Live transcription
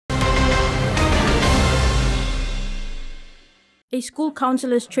A school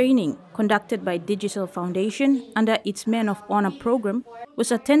counselors training conducted by Digicel Foundation under its Men of Honor program was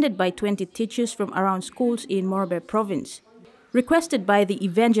attended by 20 teachers from around schools in Morobe Province. Requested by the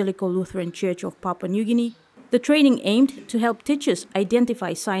Evangelical Lutheran Church of Papua New Guinea, the training aimed to help teachers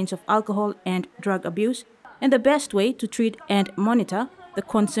identify signs of alcohol and drug abuse and the best way to treat and monitor the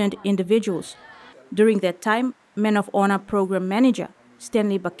concerned individuals. During that time, Men of Honor program manager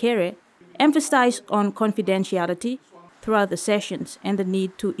Stanley Bakere emphasized on confidentiality throughout the sessions and the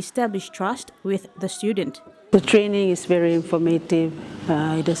need to establish trust with the student. The training is very informative.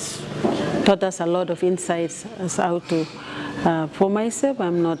 It has taught us a lot of insights as how to, for myself,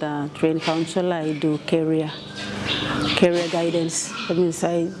 I'm not a trained counselor, I do career guidance. That means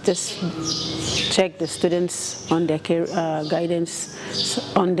I just check the students on their guidance,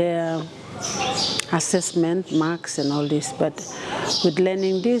 on their assessment, marks and all this. But with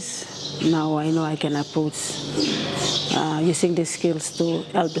learning this, now I know I can approach using these skills to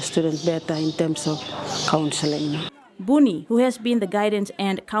help the students better in terms of counseling. Buni, who has been the guidance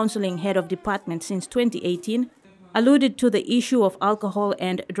and counseling head of department since 2018, alluded to the issue of alcohol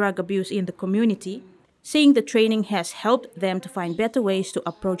and drug abuse in the community, saying the training has helped them to find better ways to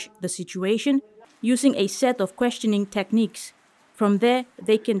approach the situation using a set of questioning techniques. From there,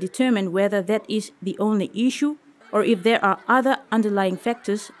 they can determine whether that is the only issue or if there are other underlying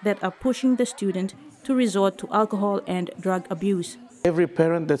factors that are pushing the student to resort to alcohol and drug abuse. Every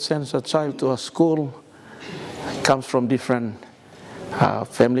parent that sends a child to a school comes from different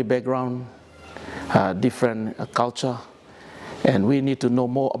family background, different culture, and we need to know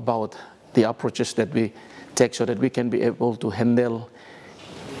more about the approaches that we take so that we can be able to handle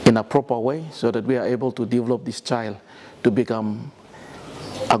in a proper way so that we are able to develop this child to become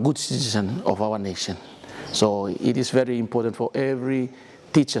a good citizen of our nation. So it is very important for every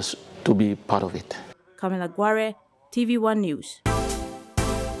teacher to be part of it. Kamila Guare, TVWAN News.